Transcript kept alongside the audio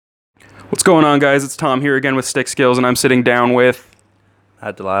What's going on, guys? It's Tom here again with Stick Skills, and I'm sitting down with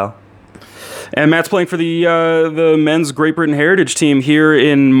At Delisle. And Matt's playing for the men's Great Britain Heritage team here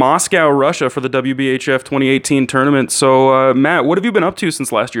in Moscow, Russia, for the WBHF 2018 tournament. So, Matt, what have you been up to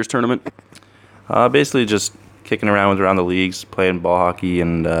since last year's tournament? Basically just kicking around the leagues, playing ball hockey,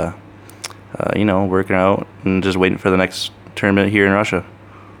 and working out and just waiting for the next tournament here in Russia.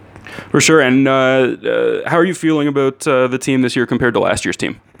 For sure. And how are you feeling about the team this year compared to last year's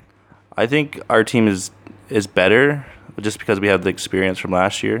team? I think our team is better just because we have the experience from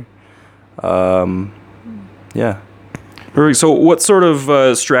last year. Yeah. Perfect. So what sort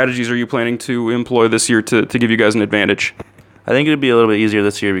of strategies are you planning to employ this year to give you guys an advantage? I think it would be a little bit easier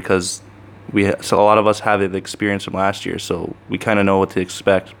this year because so a lot of us have the experience from last year, so we kind of know what to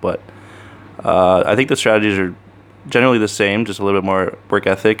expect. But I think the strategies are generally the same, just a little bit more work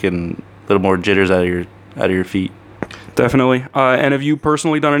ethic and a little more jitters out of your feet. Definitely. And have you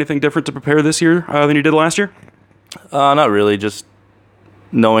personally done anything different to prepare this year than you did last year? Not really. Just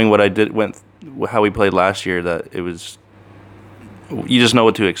knowing what I did, how we played last year. That it was, you just know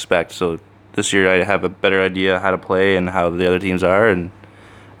what to expect. So this year I have a better idea how to play and how the other teams are, and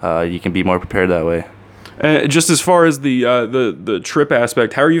you can be more prepared that way. Just as far as the trip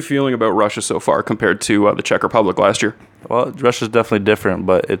aspect, how are you feeling about Russia so far compared to the Czech Republic last year? Well, Russia's definitely different,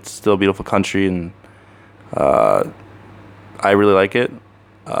 but it's still a beautiful country, and I really like it.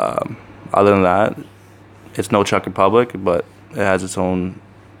 Other than that, it's no Czech Republic, but it has its own.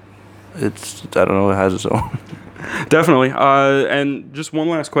 It has its own. Definitely. And just one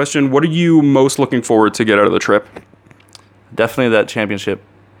last question: what are you most looking forward to get out of the trip? Definitely that championship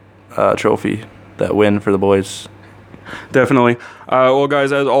trophy, that win for the boys. Definitely. Well,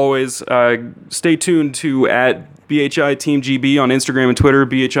 guys, as always, stay tuned to at BHI Team GB on Instagram and Twitter,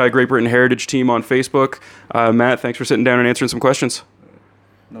 BHI Great Britain Heritage Team on Facebook. Matt, thanks for sitting down and answering some questions.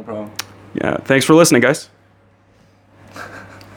 No problem. Yeah, thanks for listening, guys.